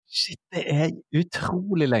Shit, det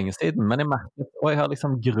utrolig lenge siden, men jeg merket, og jeg har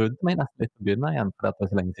liksom grudd meg nesten litt til å begynne igjen, for det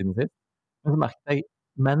så lenge siden sist. Men så merket jeg,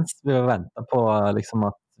 mens vi ventet på liksom,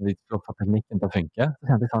 at vi skulle få teknikken til å funke, så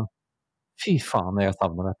kjente jeg sånn, fy faen, jeg har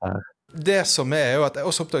savnet dette her. Det som jo at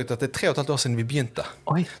jeg også oppdaget at det 3,5 år siden vi begynte.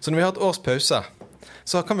 Oi. Så når vi har et års pause,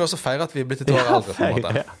 så kan vi også feire at vi blitt et år eldre på en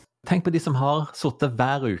måte. Tenk på de som har suttet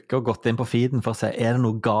hver uke og gått inn på feeden for å se, det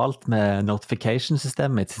noe galt med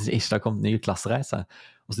notification-systemet mitt siden det ikke har kommet ny klassereise?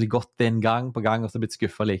 Og så de gått inn gang på gang, og så blitt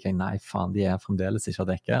skuffet like. Nei, faen, de fremdeles ikke å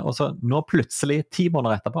dekke. Og så nå plutselig, 10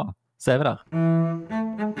 måneder etterpå, så vi der.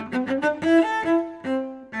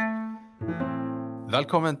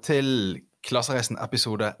 Velkommen til Klassereisen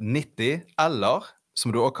episode 90, eller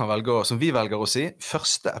som du også kan velge, som vi velger å si,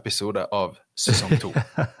 første episode av sesong 2.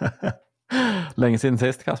 Lenge siden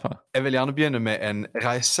sist, Kasper. Jeg vil gjerne begynne med en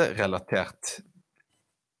reiserelatert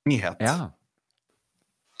nyhet. Ja.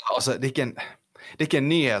 Altså, det er ikke en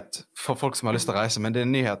nyhet for folk som har lyst til å reise, men det er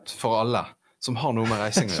en nyhet for alle som har noe med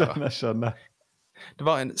reising å gjøre. Skjønner. Det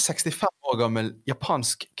var en 65 år gammel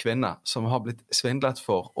japansk kvinne som har blitt svindlet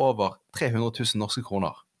for over 300 000 norske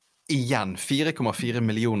kroner. Igjen, 4,4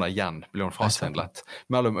 millioner igjen ble hun frasvindlet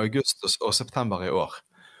mellom august og september i år.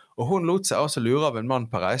 Og hun lot seg altså lure av en mann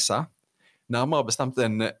på reise, nærmere bestemt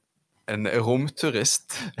en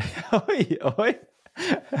romturist. Oi.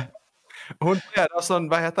 Hun ble da sånn,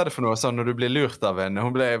 hva heter det for noe, sånn når du blir lurt av en,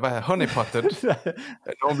 hun ble honeypotted,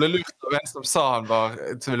 når hun ble lurt av en som sa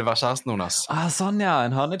som ville være kjæresten hennes. Sånn ja,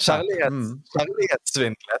 en honeypot.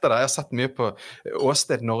 Kjærlighetssvindel heter det. Jeg har sett mye på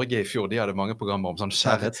Åsted Norge i fjor, de hadde mange programmer om sånn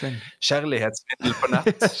kjærlighetssvindel på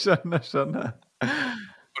nett. Skjønner.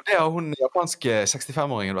 Og det har hun japanske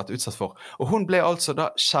 65-åringen vært utsatt for. Og hun ble altså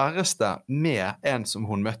da kjæreste med en som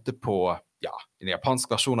hun møtte på, en japansk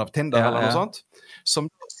versjon av Tinder eller noe sånt, som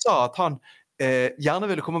sa at han gjerne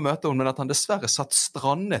ville komme og møte henne, men at han dessverre satt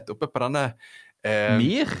strandet oppe på denne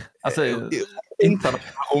Mir? Altså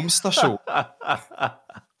internett-romstasjon.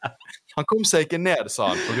 Han kom seg ikke ned, sa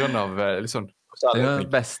han, på grunn av liksom det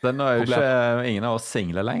beste, nå jo ikke ingen av oss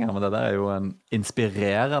single lenger, men det der jo en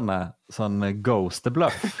inspirerende sånn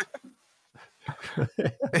ghost-bluff.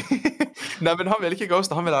 Nei, men han ville ikke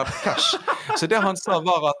ghoste, han ville ha cash. Så det han sa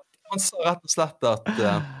var at, han sa rett og slett at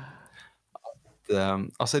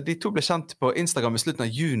altså de to ble kjent på Instagram i slutten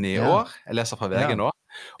av juni i år. Jeg leser fra VG nå.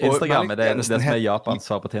 Instagram det som Japans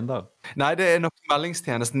svar på Tinder? Nei, det nok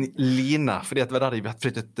meldingstjenesten Line, fordi det var der de ble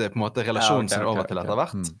flyttet på en måte relasjonen sin over til etter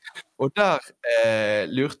hvert. Og der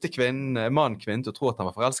lurte mannen kvinnen til å tro at han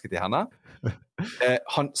var forelsket i henne.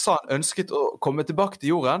 Han sa han ønsket å komme tilbake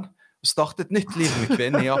til jorden og starte et nytt liv med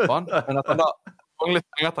kvinnen i Japan, men at han da manglet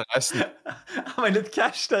penger til reisen. Han manglet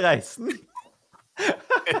cash til reisen?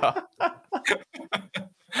 Ja.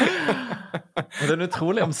 Det er en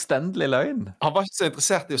utrolig omstendelig løgn. Han var ikke så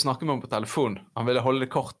interessert i å snakke med ham på telefon. Han ville holde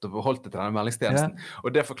det kort og holdt det til denne meldingstjenesten.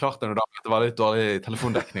 Og det forklarte han jo da at det var litt dårlig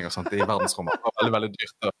telefondekning og sånt i verdensrommet. Det var veldig, veldig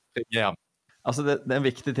dyrt å ringe hjem. Altså det er en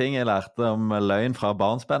viktig ting jeg lærte om løgn fra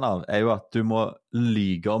barnsben av, er jo at du må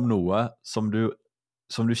lyge om noe som du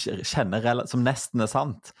kjenner som nesten er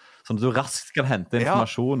sant. Sånn at du raskt kan hente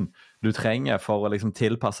informasjon du trenger for å liksom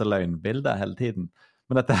tilpasse løgnbildet hele tiden.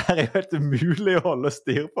 Men dette her er jo helt umulig å holde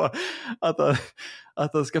styr på. At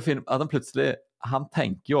han skal finne, at han plutselig, han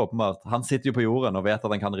tenker jo åpenbart, han sitter jo på jorden og vet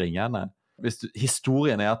at han kan ringe henne. Hvis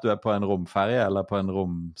historien er at du er på en romferie eller på en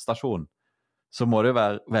romstasjon, så må det jo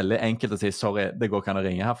være veldig enkelt å si, sorry, det går ikke an å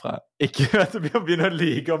ringe herfra. Ikke at du begynner å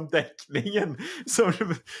lyge om dekningen, som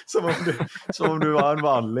om du var en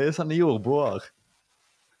vanlig sånn jordboer.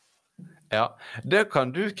 Ja, det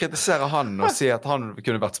kan du kritisere han og si at han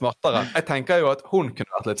kunne vært smartere. Jeg tenker jo at hun kunne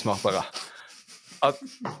vært litt smartere.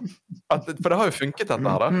 For det har jo funket dette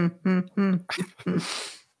her da.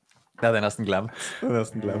 Det hadde jeg nesten glemt.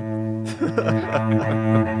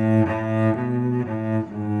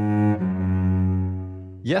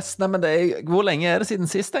 Yes, nei, men hvor lenge er det siden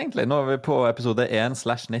sist egentlig? Nå er vi på episode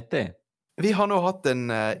 1/90. Vi har nå hatt en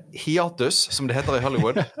hiatus, som det heter i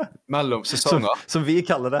Hollywood, mellom sesonger. Som vi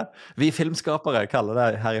kaller det. Vi filmskapere kaller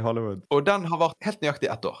det her i Hollywood. Og den har vært helt nøyaktig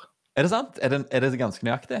 1 år. Er det sant? Er det ganske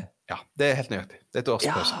nøyaktig? Ja, det er helt nøyaktig. Det er 1 års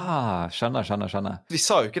pause. Ja, skjønner. Vi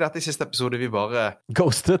sa jo ikke dette i siste episode, vi bare...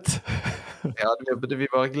 Ghostet. Ja, vi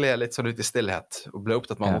bare gled litt sånn ut i stillhet og ble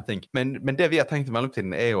opptatt med andre ting. Men det vi har tenkt i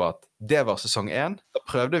mellomtiden er jo at det var sesong 1. Da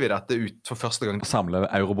prøvde vi dette ut for første gang. Samle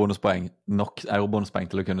eurobonuspoeng. Nok eurobonuspoeng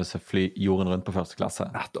til å kunne fly jorden rundt på første klasse.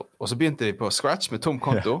 Nettopp. Og så begynte vi på scratch med tom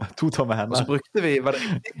konto. Ja, 2 tomme hender. Og så brukte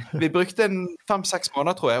vi brukte 5-6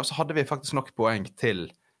 måneder, tror jeg, og så hadde vi faktisk nok poeng til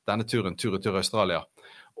denne turen, tur Australia.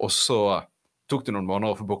 Og så tok det noen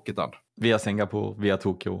måneder å få booket den. Via Singapore, via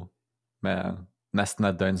Tokyo, med nesten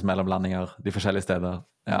et døgns mellomlandinger de forskjellige steder.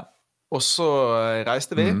 Ja. Og så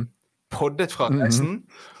reiste vi, poddet fra reisen,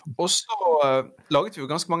 og så laget vi jo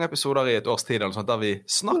ganske mange episoder i et års tid, eller sånt, der vi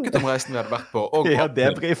snakket om reisen vi hadde vært på. Og Ja,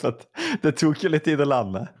 debrifet. Det tok jo litt tid å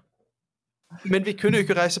lande. Men vi kunne jo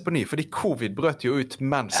ikke reise på ny, fordi covid brøt jo ut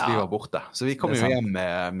mens vi var borte. Så vi kom jo hjem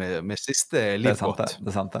med siste livbåt.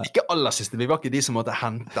 Det er sant det. Ikke aller siste, vi var ikke de som måtte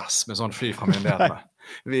hentes med sånn fly fra myndighetene.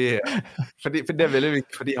 For det ville vi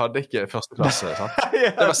ikke, for de hadde ikke første klasse, sant?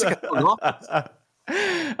 Det var sikkert gratis.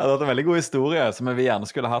 Det hadde vært en veldig god historie som vi gjerne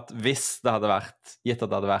skulle hatt hvis det hadde vært, gitt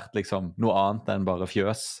at det hadde vært liksom noe annet enn bare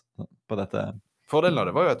fjøs på dette. Fordelen av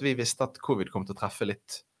det var jo at vi visste at covid kom til å treffe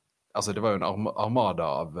litt. Altså det var jo en armada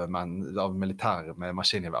av militær med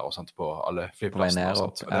maskingevær og sånt på alle flyplassene og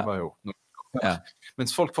sånt. Og det var jo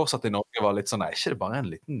mens folk fortsatt i Norge var litt sånn, nei, ikke det bare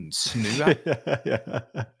en liten snue?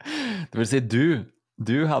 Det vil si,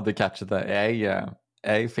 du hadde catchet det.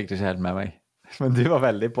 Jeg fikk det ikke helt med meg. Men du var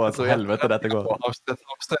veldig på at helvete dette går.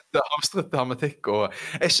 Hamstret hermetikk og...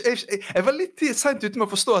 Jeg var litt sent ute med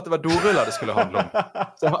å forstå at det var doruller det skulle handle om.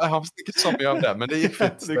 Så jeg hamstret ikke så mye av det, men det gikk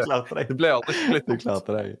fint. Du klarte deg. Det ble aldri litt. Du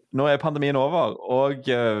klarte deg. Nå pandemien over, og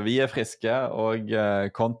vi friske, og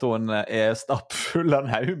kontoen stappfull av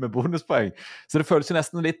en haug med bonuspoeng. Så det føles jo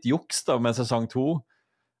nesten litt juks da med sesong 2,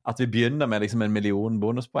 at vi begynner med liksom 1 million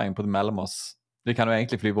bonuspoeng på det mellom oss. Vi kan jo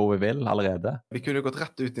egentlig fly hvor vi vil allerede. Vi kunne jo gått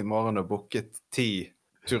rett ut i morgen og booket 10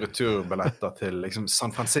 tur-retur-billetter til liksom San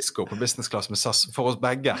Francisco på business class med SAS for oss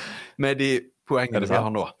begge, med de poengene vi har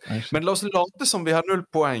nå. Men la oss late som vi har 0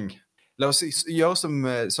 poeng. La oss gjøre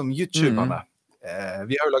som YouTuberne.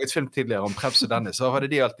 Vi har jo laget film tidligere om Prebz og Dennis. Hva var det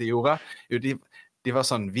de alltid gjorde? Jo, de var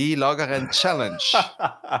sånn, vi lager en challenge.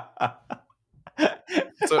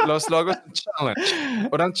 Så la oss lage en challenge.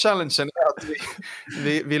 Og den challengen at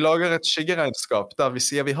vi lager et skyggeregnskap der vi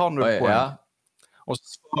sier vi har 0 poeng. Og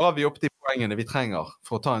så sparer vi opp de poengene vi trenger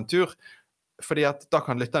for å ta en tur. Fordi at da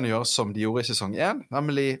kan lytterne gjøre som de gjorde i sesong 1,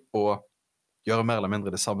 nemlig å gjøre mer eller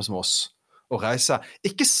mindre det samme som oss. Og reise.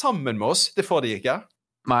 Ikke sammen med oss, det får de ikke.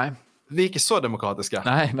 Nei. Vi er ikke så demokratiske.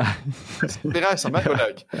 Nei. Vi reiser med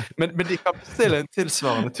deg. Men de kan bestille en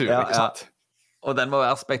tilsvarende tur, ikke sant? Og den må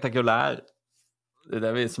være spektakulær. Det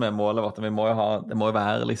er det som målet vårt. Det må jo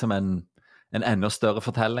være liksom en enda større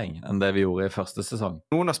fortelling enn det vi gjorde i første sesong.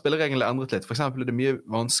 Noen av spillereglene er endret litt. For eksempel er det mye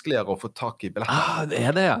vanskeligere å få tak i billetter. Det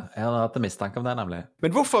er det, ja. Jeg har hatt en mistanke om det, nemlig.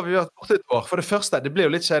 Men hvorfor har vi vært borte et år? For det første, det ble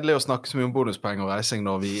jo litt kjedelig å snakke så mye om bonuspoeng og reising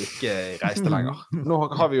når vi ikke reiste lenger. Nå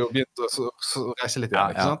har vi jo begynt å reise litt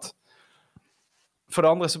igjen, ikke sant? For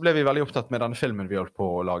det andre så ble vi veldig opptatt med denne filmen vi holdt på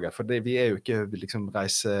å lage, for vi er jo ikke liksom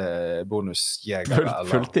reisebonusjegere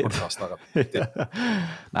eller podcastere.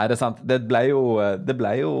 Nei, det er sant. Det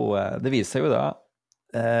viser jo da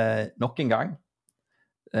nok en gang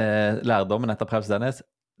lærdommen etter Prebz Dennis.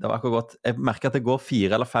 Det var akkurat godt. Jeg merker at det går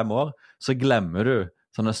 4 eller 5 år, så glemmer du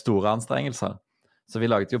sånne store anstrengelser. Så vi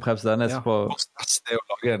laget jo Prebz Dennis på... Hvor stress det er å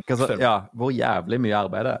lage en film. Ja, hvor jævlig mye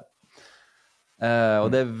arbeid det er. Og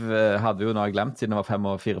det hadde vi jo nå glemt siden det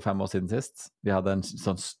var 4-5 år siden sist. Vi hadde en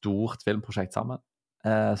sånn stort filmprosjekt sammen.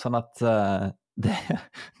 Sånn at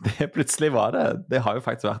det plutselig var det. Det har jo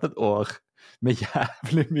faktisk vært et år med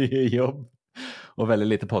jævlig mye jobb og veldig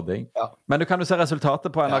lite podding. Ja. Men du kan jo se resultatet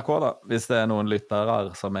på NRK da, hvis det er noen lyttere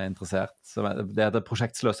som er interessert. Det heter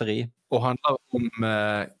Prosjekt Sløseri. Og handler om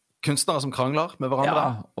kunstnere som krangler med hverandre.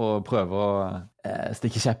 Ja, og prøver å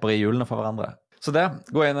stikke kjepper i hjulene for hverandre. Så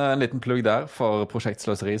gå inn en liten plugg der for Prosjekt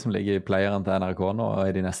Sløseri som ligger i playeren til NRK nå og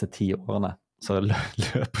i de neste 10 årene. Så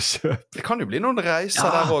løp og kjøp. Det kan jo bli noen reiser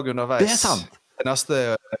der også underveis. Det er sant. Det neste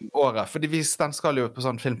året. Fordi den skal jo på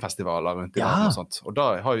sånn filmfestivaler rundt i verden og sånt. Og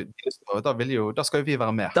da skal jo vi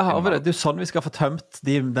være med. Da har vi det. Det er sånn vi skal få tømt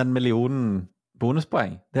den millionen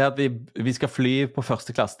bonuspoeng. Det er at vi skal fly på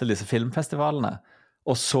første klasse til disse filmfestivalene.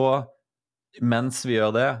 Og så... Mens vi gjør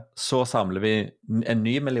det, så samler vi en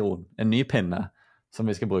ny million, en ny pinne, som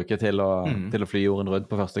vi skal bruke til å fly jorden rundt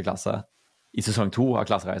på første klasse i sesong 2 av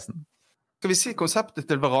Klassereisen. Skal vi si konseptet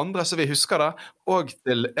til hverandre så vi husker det, og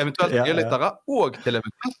til eventuelt nye lyttere, og til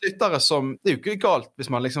eventuelt lyttere som, det er jo ikke galt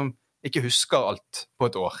hvis man liksom ikke husker alt på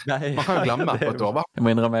et år. Man kan jo glemme på et år, hva? Jeg må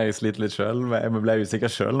innrømme jeg sliter litt selv, men jeg ble usikker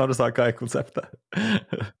selv når du sa hva er konseptet.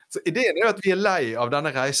 Så ideen er jo at vi er lei av denne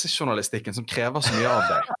reisejournalistikken som krever så mye av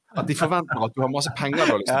deg. At de forventer at du har masse penger du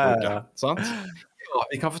har lyst til å bruke. Sant? Ja,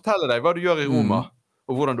 vi kan fortelle deg hva du gjør i Roma,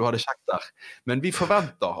 og hvordan du har det kjekt der. Men vi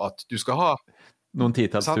forventer at du skal ha... Noen 10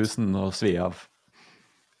 000 å svi av.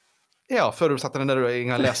 Ja, før du setter deg ned og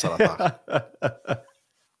ingen leser dette her.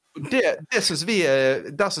 Der synes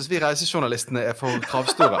vi reisejournalistene er for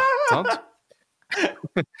kravstore, sant?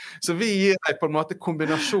 Så vi gir deg på en måte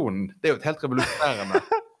kombinasjonen. Det er jo et helt revolusjonerende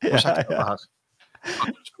prosjekt dette her.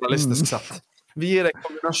 journalistisk sett. Vi gir deg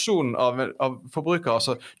kombinasjonen av forbrukere,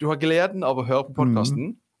 altså du har gleden av å høre på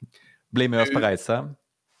podcasten. Bli med oss på reise.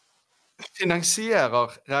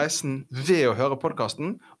 Finansierer reisen ved å høre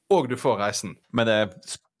podcasten, og du får reisen. Men det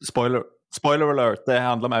spoiler alert, det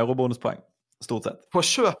handler om eurobonuspoeng, stort sett. På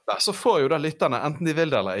kjøpet så får jo da lytterne, enten de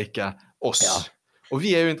vil det eller ikke, oss. Ja. Og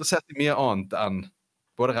vi er jo interessert i mye annet enn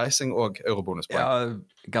både reising og eurobonuspoeng.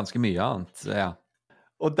 Ja, ganske mye annet, ja.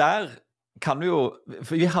 Og der kan du jo,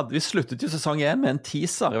 for vi sluttet jo sesong 1 med en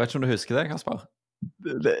teaser, jeg vet ikke om du husker det, Kasper?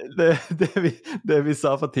 Det vi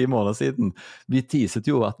sa for 10 måneder siden, vi teaset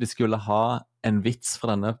jo at vi skulle ha en vits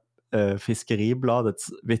fra denne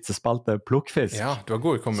Fiskeribladets vitsespalte Plukkfisk, ja, du har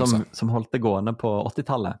god hukommelse. som holdt det gående på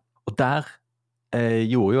 80-tallet. Og der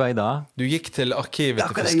gjorde jo jeg da... Du gikk til arkivet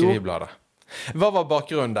til Fiskeribladet. Hva var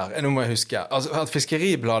bakgrunnen der? Nå må jeg huske. Altså, at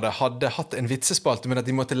Fiskeribladet hadde hatt en vitsespalte, men at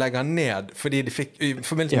de måtte legge ned fordi de fikk, i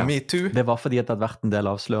forbindelse med MeToo. Det var fordi at det hadde vært en del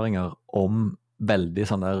avsløringer om veldig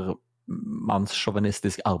sånn der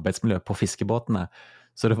mannssjåvinistisk arbeidsmiljø på fiskebåtene.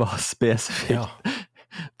 Så det var spesifikt. Ja.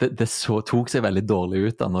 Det tok seg veldig dårlig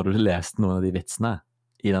ut da når du leste noen av de vitsene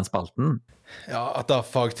i den spalten. Ja, at da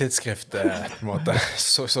fagtidsskriftet på en måte,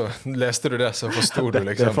 så leste du det, så forstod du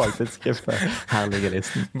liksom. Det fagtidsskriftet, her ligger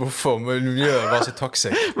listen. Hvorfor miljøet var så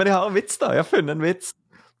toxic? Men jeg har en vits da, jeg har funnet en vits.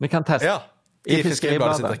 Vi kan teste. Ja, i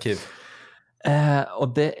Fiskeribladet sitt arkiv.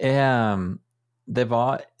 Og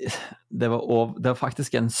det var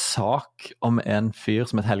faktisk en sak om en fyr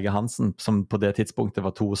som het Helge Hansen, som på det tidspunktet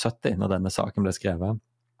var 72 når denne saken ble skrevet.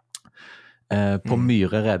 På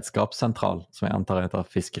Myre redskapssentral, som jeg antar heter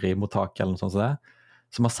fiskerimottak eller noe sånt som det,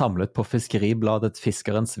 som har samlet på Fiskeribladet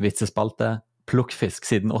Fiskerens vitsespalte Plukkfisk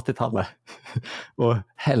siden 80-tallet. Og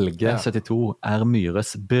Helge 72 er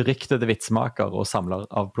Myres beryktede vitsmaker og samler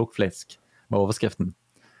av plukkfisk, med overskriften.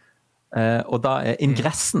 Og da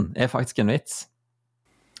ingressen er faktisk en vits.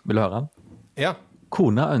 Vil du høre den? Ja.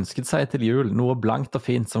 Kona ønsket seg til jul noe blankt og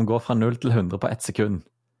fint som går fra 0 til 100 på 1 sekund.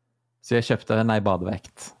 Så jeg kjøpte henne i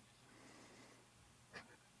badevekt.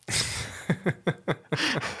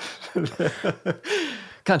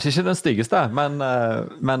 Kanskje ikke den styggeste, men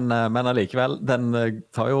allikevel, den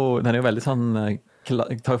er jo veldig sånn,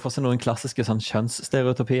 tar jo for seg noen klassiske sånn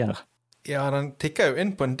kjønnsstereotypier. Ja, den tikker jo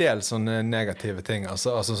inn på en del sånne negative ting,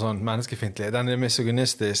 altså sånn menneskefiendtlig. Den er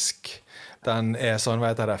misogynistisk, den er sånn,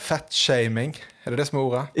 hva heter det, fat-shaming, er det som er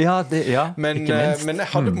ordet? Ja, men jeg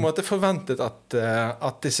hadde på en måte forventet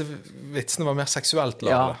at disse vitsene var mer seksuelt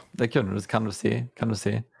ladet. Ja, det kan du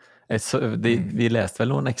si. Vi leste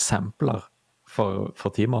vel noen eksempler for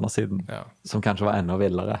 10 måneder siden, som kanskje var enda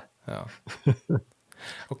villere. Ja.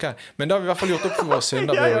 Ok, men da har vi i hvert fall gjort opp for våre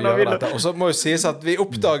synder ved å gjøre dette. Og så må jo sies at vi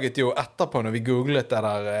oppdaget jo etterpå, når vi googlet det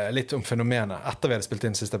der litt om fenomenet, etter vi hadde spilt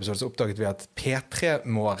inn siste episode, så oppdaget vi at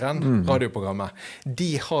P3-morgen, radioprogrammet, de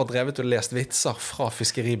har drevet og lest vitser fra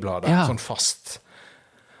Fiskeribladet, sånn fast.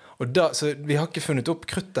 Og da, så vi har ikke funnet opp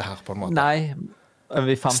kruttet her på en måte. Nei,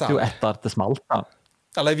 vi fant jo etter at det smalt da.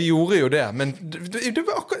 Eller vi gjorde jo det, men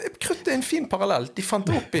kruttet er en fin parallell. De fant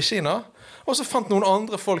det opp i Kina, og så fant noen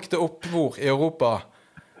andre folk det opp hvor i Europa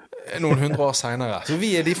noen 100 år senere. Så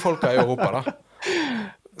vi er de folka i Europa da.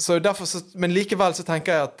 Så derfor, men likevel så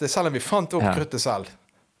tenker jeg at selv om vi fant opp kruttet selv,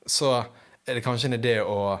 så er det kanskje en idé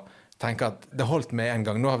å tenke at det holdt med en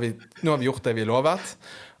gang. Nå har vi gjort det vi lovet,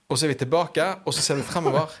 og så er vi tilbake, og så ser vi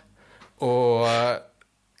fremover, og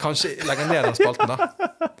kanskje legger ned den spalten da.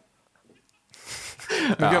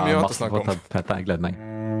 Vi har mye annet å snakke om. Petter, jeg gleder meg.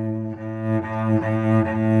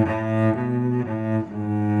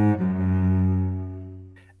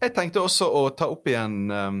 Jeg tenkte også å ta opp igjen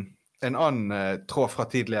en annen tråd fra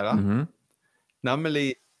tidligere. Nemlig,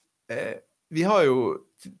 vi har jo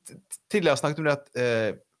tidligere snakket om det at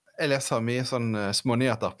jeg leser mye sånn små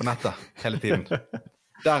nyheter på nettet hele tiden.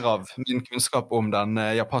 Derav min kunnskap om den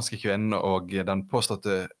japanske kvinnen og den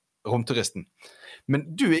påståtte romturisten. Men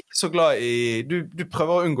du er ikke så glad i... Du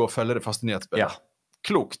prøver å unngå å følge det faste nyhetsbildet. Ja.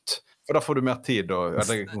 Klokt, for da får du mer tid og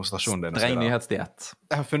ødelegge konsentrasjonen din. Streng nyhetsdiett.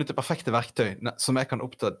 Jeg har funnet det perfekte verktøy som jeg kan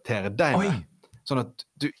oppdatere deg med. Sånn at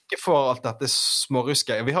du ikke får alt dette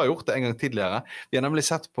småruske. Vi har gjort det en gang tidligere. Vi har nemlig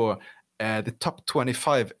sett på The Top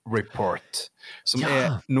 25 Report, som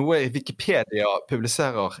er noe Wikipedia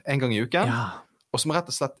publiserer en gang i uken. Ja. Og som rett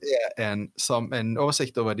og slett er en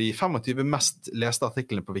oversikt over de 25 mest leste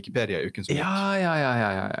artiklene på Wikipedia i uken som gikk.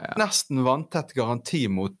 Ja. Nesten vanntett garanti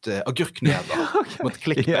mot agurkneder, mot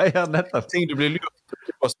klikk. Nettopp. Ting du blir lurt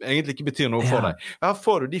på som egentlig ikke betyr noe for deg. Her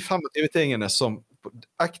får du de 25 tingene som på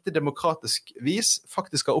ekte demokratisk vis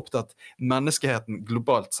faktisk har opptatt menneskeheten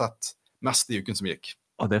globalt sett mest i uken som gikk.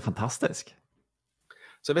 Og det er fantastisk.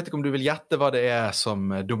 Så jeg vet ikke om du vil gjette hva det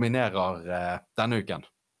som dominerer denne uken.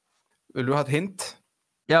 Vil du ha et hint?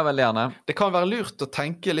 Ja, veldig gjerne. Det kan være lurt å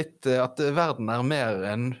tenke litt at verden mer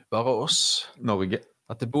enn bare oss. Norge.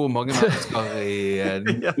 At det bor mange mennesker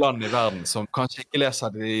i land i verden som kanskje ikke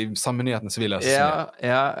leser de samme nyhetene som vi leser.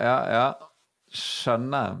 Ja.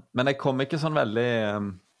 Skjønner. Men jeg kom ikke sånn veldig...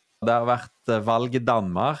 Det har vært valg i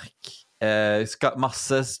Danmark.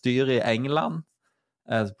 Masse styr i England.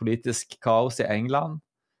 Politisk kaos i England.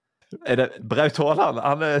 Det Braut Haaland?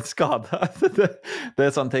 Han skadet.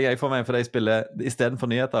 Det sånne ting jeg får meg, fordi jeg spiller, i stedet for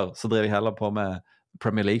nyheter, så driver jeg heller på med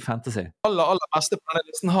Premier League Fantasy. Aller meste på denne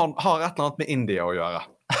listen har et eller annet med India å gjøre.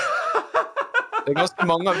 Det ganske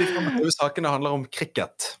mange av de 25 sakene handler om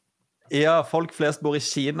cricket. Ja, folk flest bor i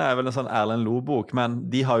Kina, vel en sånn Erlend Loe-bok, men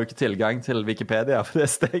de har jo ikke tilgang til Wikipedia, for det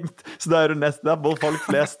stengt. Så da der bor folk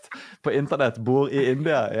flest på internett, bor i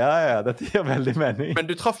India. Ja, dette gir veldig mening.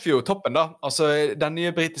 Men du traff jo toppen da. Altså, den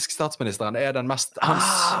nye britiske statsministeren den mest,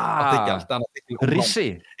 hans artikkel. Den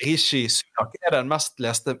artikkelen Rishi Sunak den mest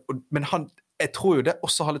leste, men jeg tror jo det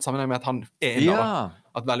også har litt sammenheng med at han inder. Ja.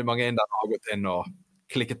 At veldig mange inder har gått inn og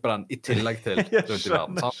klikket på den i tillegg til rundt i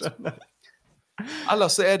verden, sant?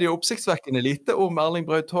 Ellers så det jo oppsiktsvekkende lite om Erling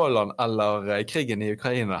Braut Haaland eller krigen i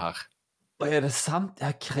Ukraina her. Det sant?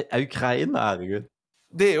 Ukraina, herregud.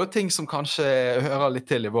 Det jo ting som kanskje hører litt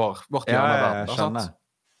til i vårt hjørne av verden.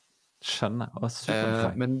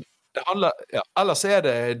 Skjønner. Men det handler, ellers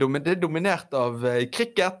det dominert av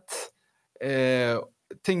cricket,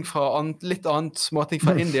 ting fra litt annet, småting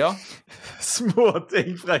fra India.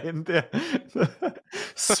 Småting fra India.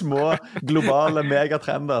 Små globale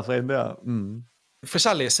megatrender fra India.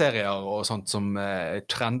 Forskjellige serier og sånt som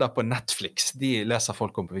trender på Netflix, de leser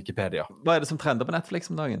folk om på Wikipedia. Hva det som trender på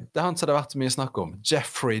Netflix om dagen? Det han som det har vært så mye snakk om.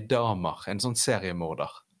 Jeffrey Dahmer, en sånn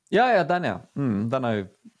seriemorder. Ja, den Den har jo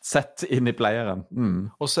sett inn i playeren.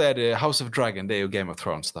 Og så det House of Dragon, det jo Game of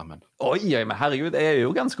Thrones, da, men... Oi, men herregud, jeg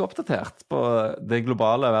jo ganske oppdatert på det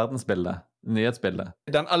globale verdensbildet, nyhetsbildet.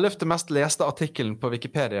 Den 11. mest leste artikkelen på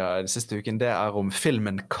Wikipedia den siste uken, det om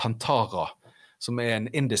filmen Kantara, som en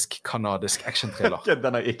indisk-kanadisk action-thriller.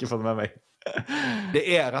 Den har jeg ikke fått med meg. Det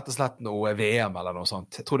rett og slett noe VM eller noe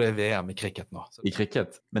sånt. Jeg tror det VM i cricket nå. I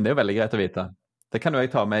cricket? Men det jo veldig greit å vite. Det kan jo jeg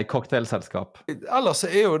ta med i cocktailselskap. Ellers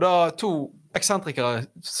jo da 2 eksentrikere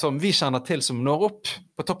som vi kjenner til som når opp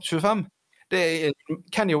på topp 25. Det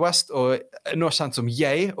Kanye West, og nå kjent som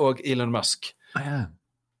Ye, og Elon Musk.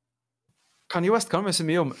 Kanye West kan vi så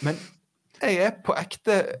mye om, men jeg på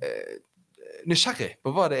ekte nysgjerrig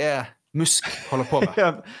på hva det Musk holder på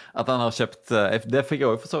med. At han har kjøpt, det fikk jeg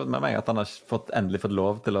også forstått med meg, at han har endelig fått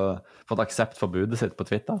lov til å få aksept for budet sitt på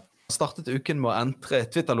Twitter. Han startet uken med å entre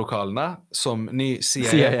Twitter-lokalene som ny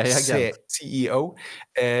CEO,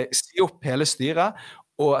 si opp hele styret,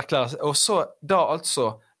 og så da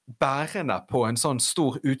altså bærende på en sånn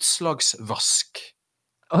stor utslagsvask.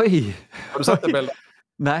 Oi! Har du sett det bildet?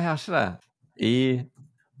 Nei, jeg har ikke det. I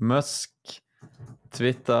Musk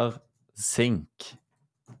Twitter Sync.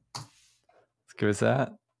 Skal vi se.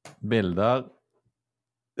 Bilder.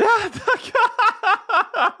 Ja, takk!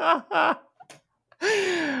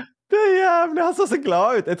 Det jævlig, han så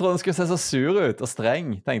glad ut. Jeg trodde han skulle se så sur ut og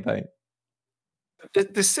streng, tenkte jeg.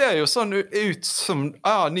 Det ser jo sånn ut som,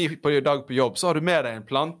 ny dag på jobb, så har du med deg en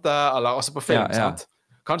plante, eller altså på film, sant?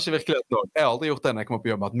 Kanskje virkeligheten også. Jeg har aldri gjort det når jeg kommer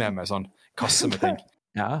på jobb, hatt med meg sånn kasse med ting.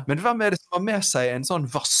 Men hvem det som har med seg en sånn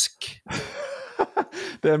vask?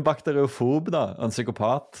 Det en bakteriofob da, en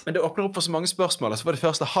psykopat. Men det åpner opp for så mange spørsmål. Altså for det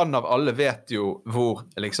første, han av alle vet jo hvor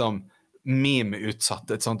liksom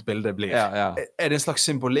meme-utsatt et sånt bilde blir. Det en slags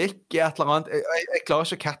symbolikk i et eller annet? Jeg klarer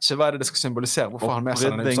ikke å catche hva det skal symbolisere. Hvorfor har han med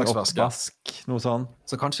seg den utslagsvasken? Oppvask, noe sånn.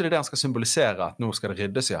 Så kanskje det han skal symbolisere, at nå skal det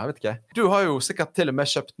ryddes, jeg vet ikke. Du har jo sikkert til og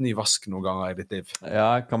med kjøpt ny vask noen ganger i ditt liv.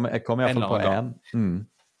 Ja, jeg kom i hvert fall på en.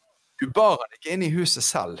 Du bar han ikke inn i huset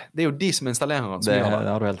selv. Det jo de som installerer han. Det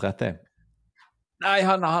har du helt rett i. Nei,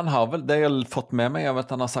 han har vel, det jeg har fått med meg,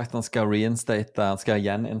 at han har sagt at han skal han skal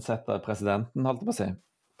gjeninnsette presidenten, holdt jeg på å si.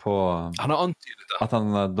 Han har antydet det. At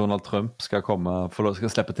Donald Trump skal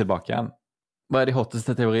skal slippe tilbake igjen. Hva de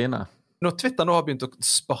hotteste teoriene? Når Twitter nå har begynt å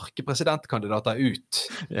sparke presidentkandidater ut,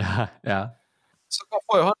 så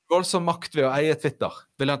får jo han voldsom makt ved å eie Twitter.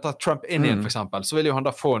 Vil han ta Trump inn igjen, for eksempel, så vil jo han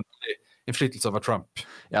da få en innflytelse over Trump.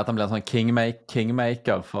 Ja, at han blir en sånn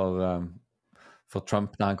kingmaker for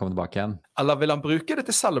Trump når han kommer tilbake igjen. Eller vil han bruke det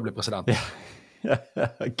til selv å bli president?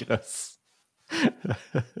 Grøss.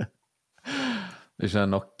 Det ikke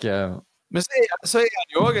nok... Men så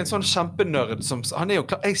han jo også en sånn kjempenørd som, han jo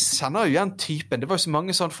klar, jeg kjenner jo igjen typen, det var jo så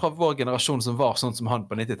mange sånn fra vår generasjon som var sånn som han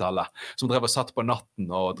på 90-tallet, som drev og satt på natten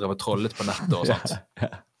og drev og trollet på nettet og sånt.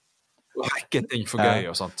 og hacke ting for gøy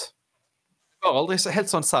og sånt. Det var aldri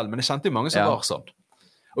helt sånn selv, men jeg kjente jo mange som var sånn.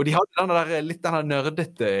 Og de hadde litt den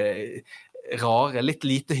nerdete, rare, litt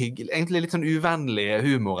lite hyggelig, egentlig litt sånn uvennlige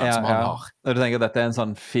humoren som han har. Og du tenker at dette en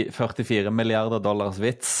sånn 44 milliarder dollars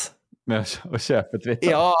vits med å kjøpe Twitter?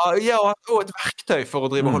 Ja, og et verktøy for å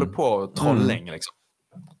drive og holde på trolling, liksom.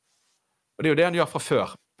 Og det er jo det han gjør fra før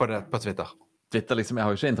på Twitter. Twitter liksom, jeg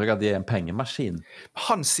har jo ikke inntrykk av at de en pengemaskin.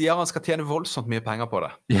 Han sier han skal tjene voldsomt mye penger på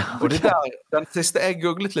det. Ja, okay. Og det der, den siste jeg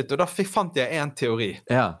googlet litt, og da fant jeg en teori.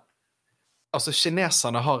 Ja. Altså,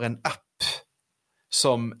 kineserne har en app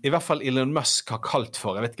som i hvert fall Elon Musk har kalt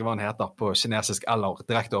for, jeg vet ikke hva han heter på kinesisk eller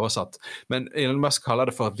direkte oversatt, men Elon Musk kaller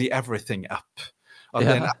det for The Everything App. At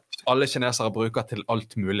det er en app alle kinesere bruker til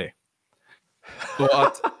alt mulig. Og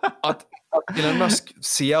at Elon Musk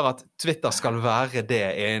sier at Twitter skal være det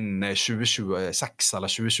innen 2026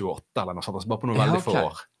 eller 2028 eller noe sånt, altså bare på noen veldig få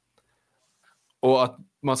år. Og at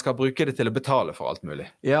man skal bruke det til å betale for alt mulig.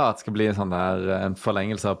 Ja, at det skal bli en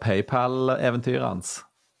forlengelse av PayPal-eventyret hans.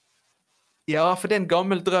 Ja, for det er en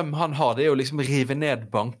gammel drøm han har, det er å liksom rive ned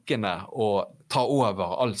bankene og ta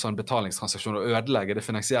over all sånn betalingstransaksjon og ødelegge det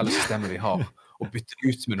finansielle systemet vi har, og bytte det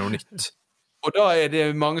ut med noe nytt. Og da er det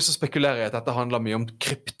mange som spekulerer i at dette handler mye om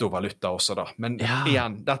kryptovaluta også da. Men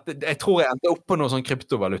igjen, jeg tror jeg endte opp på noen sånn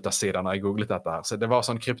kryptovaluta-sider når jeg googlet dette her. Så det var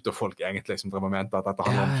sånn kryptofolk egentlig som drev og mente at dette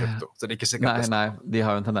handler om krypto. Så det er ikke sikkert Nei, de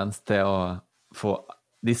har jo en tendens til å få...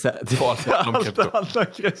 De får alt handler om krypto. Alt handler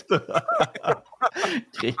om krypto.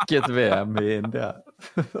 Cricket-VM i India.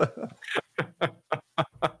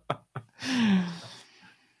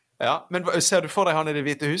 Ja, men ser du for deg han i Det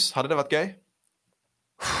hvite hus? Hadde det vært gøy?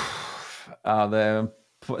 Ja,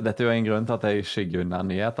 dette er jo en grunn til at jeg skygger unna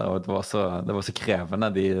nyheter, og det var så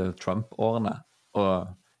krevende de Trump-årene, og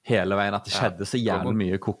hele veien at det skjedde så jævlig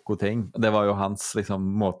mye koko ting. Det var jo hans liksom,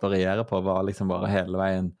 måte å regjere på, var liksom bare hele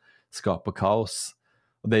veien skape kaos.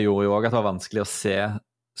 Og det gjorde jo også at det var vanskelig å se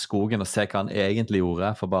skogen og se hva han egentlig gjorde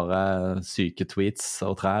for bare syke tweets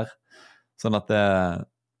og trær. Sånn at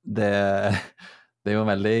det er jo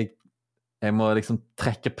veldig... Jeg må liksom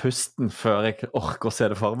trekke pusten før jeg orker å se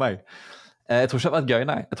det for meg. Jeg tror ikke det har vært gøy,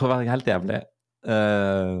 nei. Jeg tror det har vært helt jævlig.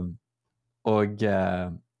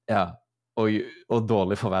 Og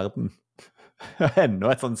dårlig for verden.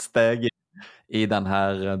 Enda et sånt steg i den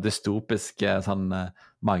her dystopiske sånn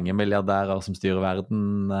mange milliardærer som styrer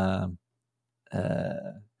verden.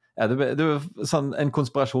 Det er sånn en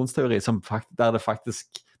konspirasjonsteori som der det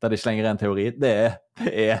ikke lenger er en teori. Det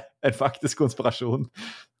er en faktisk konspirasjon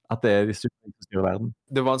at det er de som styrer verden.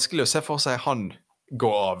 Det er vanskelig å se for seg han gå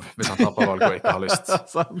av hvis han taper valget og ikke har lyst.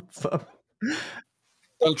 Sant.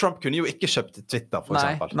 Donald Trump kunne jo ikke kjøpt Twitter, for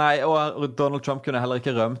eksempel. Nei, og Donald Trump kunne heller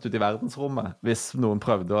ikke rømt ut i verdensrommet hvis noen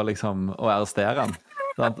prøvde å arrestere han.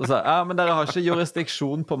 Sant? Og så, men dere har ikke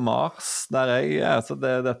jurisdiksjon på Mars der jeg er, så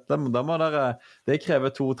da må det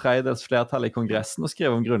krever 2/3 flertall i Kongressen å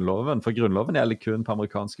skrive om grunnloven, for grunnloven gjelder kun på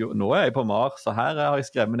amerikansk jord. Nå er jeg på Mars, så her har jeg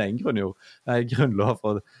skrevet min egen grunnlov,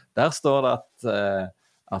 og der står det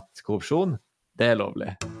at korrupsjon, det er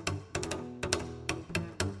lovlig.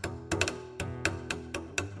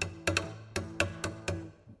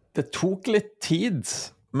 Det tok litt tid,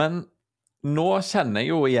 men nå kjenner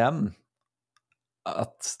jeg jo igjen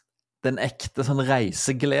at den ekte sånn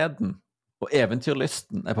reisegleden og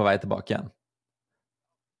eventyrlysten er på vei tilbake igjen.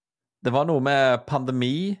 Det var noe med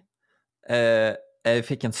pandemi, jeg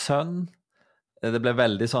fikk en sønn, det ble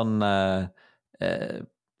veldig sånn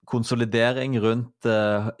konsolidering rundt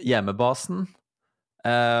hjemmebasen,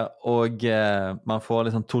 og man får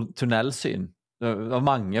litt sånn tunnelsyn. Det var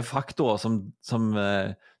mange faktorer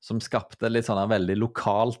som skapte litt sånn veldig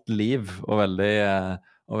lokalt liv, og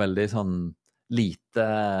veldig sånn lite,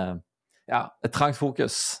 et trangt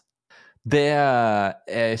fokus. Det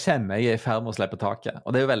kjenner jeg i ferd med å slippe taket,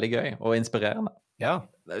 og det er jo veldig gøy og inspirerende. Ja.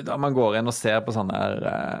 Da man går inn og ser på sånne her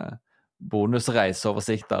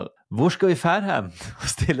bonusreiseoversikter. Hvor skal vi fære hen? Og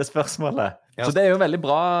stille spørsmålet. Ja. Så det er jo et veldig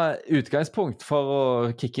bra utgangspunkt for å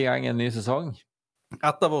kicke i gang en ny sesong.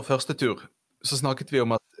 Etter vår første tur så snakket vi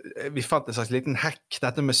om at vi fant en slags liten hack,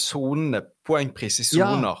 dette med zonene, poengpris i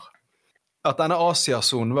zoner. Ja. At denne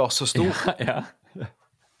Asia-zonen var så stor. Ja.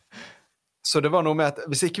 Så det var noe med at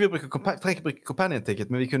hvis ikke vi trenger ikke bruke companion-ticket,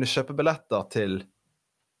 men vi kunne kjøpe billetter til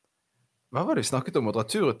hva var det vi snakket om? Å dra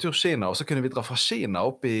tur Kina, og så kunne vi dra fra Kina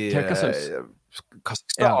opp i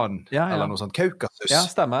Kazakhstan, eller noe sånt, Kaukasus. Ja,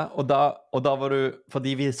 stemmer. Og da var du,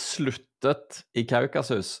 fordi vi sluttet i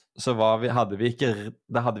Kaukasus, så hadde vi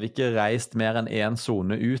ikke reist mer enn en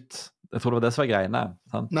zone ut Jeg tror det var det som var greiene.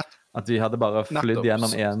 Sant? At vi hadde bare flydd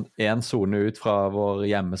gjennom en zone ut fra vår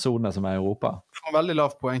hjemmezone, som Europa. En veldig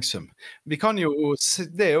lav poengsum. Vi kan jo,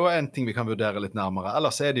 det jo en ting vi kan vurdere litt nærmere.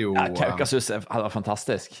 Ellers det jo... Ja, Kaukasus var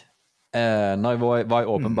fantastisk. Når jeg var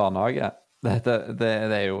i åpen barnehage,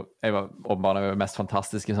 det jo, jeg var åpenbart det mest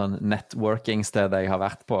fantastiske sånn networking-stedet jeg har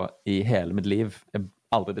vært på i hele mitt liv. Jeg har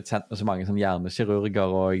aldri blitt kjent med så mange sånn hjernekirurger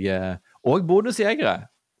og bonusjegere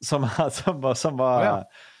som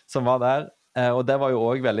var der. Og det var jo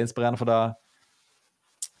også veldig inspirerende, for da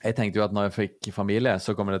jeg tenkte jo at når jeg fikk familie,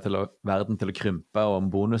 så kommer det verden til å krympe, og om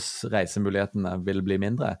bonusreisemulighetene vil bli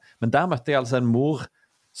mindre. Men der møtte jeg altså en mor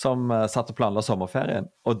som satt og planla sommerferien,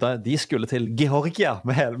 og de skulle til Georgia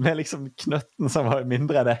med liksom knøtten som var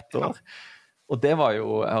mindre enn 1 år. Og det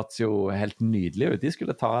hørtes jo helt nydelig ut. De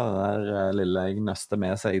skulle ta den der lille gnøste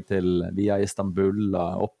med seg via Istanbul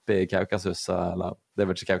og opp i Kaukasus, eller det er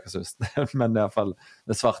vel ikke Kaukasus, men i hvert fall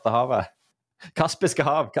det svarte havet. Kaspiske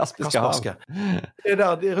hav. Det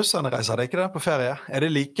der de russerne reiser, det ikke det på ferie? Er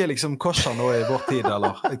det like liksom Kosher nå i vår tid,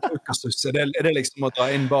 eller? Kaukasus, er det liksom å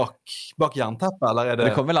dra inn bak jernteppet, eller er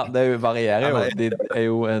det... Det varierer jo. Det er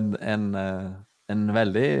jo en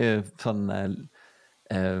veldig sånn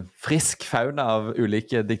frisk fauna av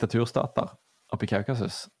ulike diktaturstater oppe i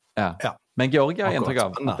Kaukasus. Ja. Men Georgia har inntrykk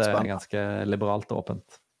av at det er ganske liberalt og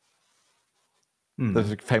åpent. Det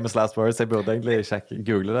er famous last words. Jeg burde egentlig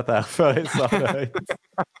google dette her før jeg sa det høyt.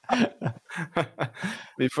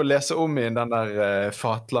 Vi får lese om igjen den der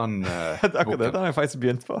Fatland-boken. Den har jeg faktisk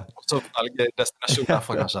begynt på. Og så velge destinasjon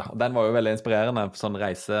derfra, kanskje. Den var jo veldig inspirerende, sånn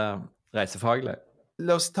reisefaglig.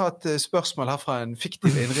 La oss ta et spørsmål her fra en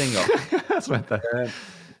fiktiv innringer. Som heter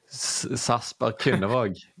Sasper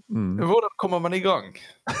Kynnevåg. Hvordan kommer man i gang?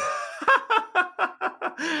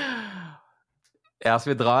 Ja,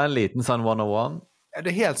 skal vi dra en liten sånn 101? Det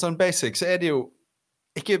er helt sånn basic, så er det jo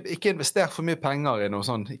ikke invester for mye penger i noe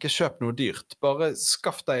sånn, ikke kjøp noe dyrt, bare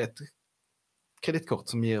skaff deg et kredittkort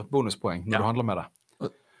som gir bonuspoeng når du handler med det,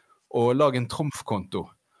 og lag en trumfkonto.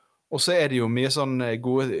 Og så er det jo mye sånn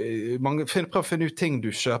prøv å finne ut ting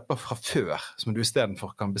du kjøper fra før, som du i stedet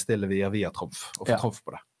for kan bestille via trumf, og få trumf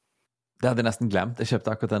på det. Det hadde jeg nesten glemt. Jeg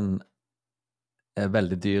kjøpte akkurat en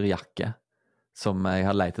veldig dyr jakke som jeg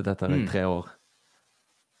har letet etter i 3 år.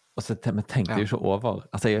 Og så tenkte jeg jo ikke over,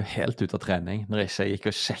 altså jeg er jo helt ute av trening når jeg ikke gikk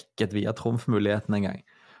og sjekket via trumfmuligheten en gang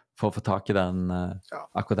for å få tak i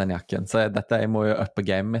akkurat den jakken. Så jeg må jo uppe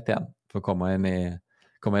gamet mitt igjen for å komme inn i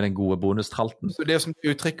den gode bonustralten. Så det er som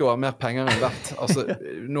uttrykket å ha mer penger enn vett. Altså,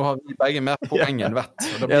 nå har vi begge mer poeng enn vett.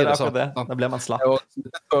 Og da blir det sånn. Da blir man slapp. Og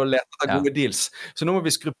lete etter gode deals. Så nå må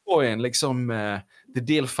vi skru på igjen liksom the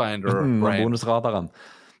deal finder brain. Bonusradaren.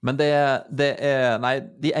 Men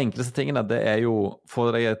de enkleste tingene, det er jo få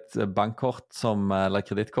deg et bankkort eller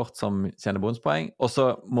kredittkort som tjener bonuspoeng, og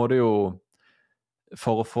så må du jo,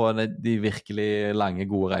 for å få de virkelig lange,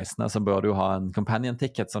 gode reisene, så bør du jo ha en companion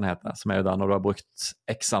ticket, sånn heter det, som er jo da når du har brukt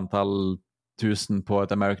x antall 1000 på et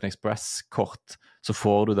American Express-kort, så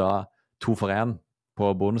får du da 2 for 1 på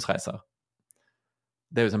bonusreiser.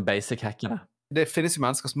 Det er jo sånn basic hackene. Det finnes jo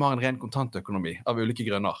mennesker som har en ren kontantøkonomi av ulike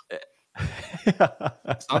grunner.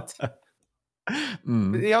 Sant?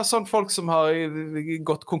 Ja, sånn folk som har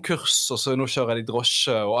gått konkurs, og så nå kjører de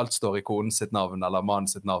drosje, og alt står i konen sitt navn eller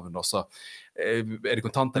mannen sitt navn, og så er det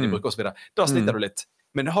kontanter de bruker og så videre. Da sliter du litt.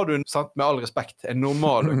 Men har du, med all respekt, en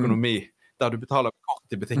normal økonomi der du betaler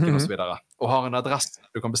kort i butikken og så videre, og har en adresse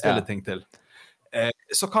du kan bestille ting til,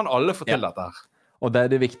 så kan alle få til dette her. Og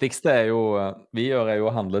det viktigste er jo, vi gjør jo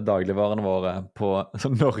å handle dagligvarene våre på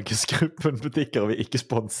Norgesgruppen-butikker vi ikke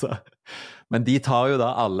sponser. Men de tar jo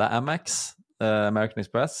da alle Amex, American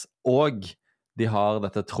Express, og de har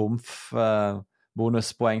dette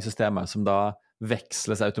trumf-bonuspoengsystemet som da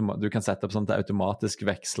veksles automatisk. Du kan sette opp sånn at det automatisk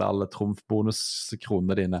veksler alle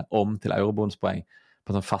trumf-bonuskronene dine om til eurobonuspoeng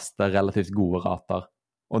på sånn faste, relativt gode rater.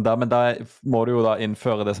 Men da må du jo da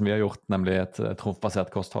innføre det som vi har gjort, nemlig et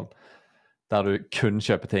trumfbasert kosthold, der du kun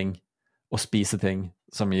kjøper ting og spiser ting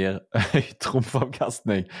som gir høy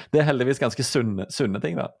trumfavkastning. Det er heldigvis ganske sunne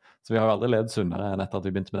ting da. Så vi har jo aldri levd sunnere enn etter at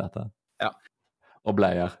vi begynte med dette. Ja. Og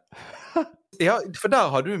bleier. Ja, for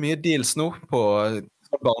der har du mye deals nå på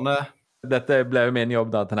barne... Dette ble jo min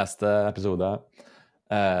jobb da til neste episode,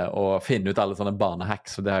 å finne ut alle sånne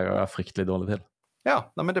barnehacks, for det har jeg jo fryktelig dårlig til.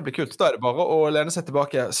 Ja, men det blir kult. Da er det bare å lene seg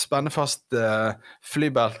tilbake, spenne fast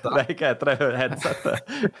flybeltet. Det er ikke etter det headsetet.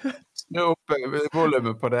 Snu opp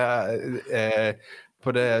volumet på det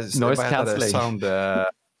noise cancelling.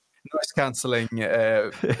 Noise cancelling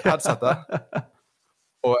headsetet.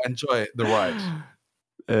 Og enjoy the ride.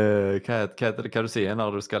 Hva du sier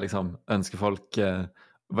når du skal liksom ønske folk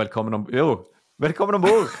velkommen om... Jo, Velkommen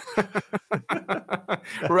ombord!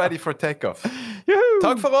 Ready for takeoff. Juhu!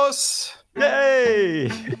 Takk for oss! Yay!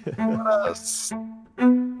 Yes.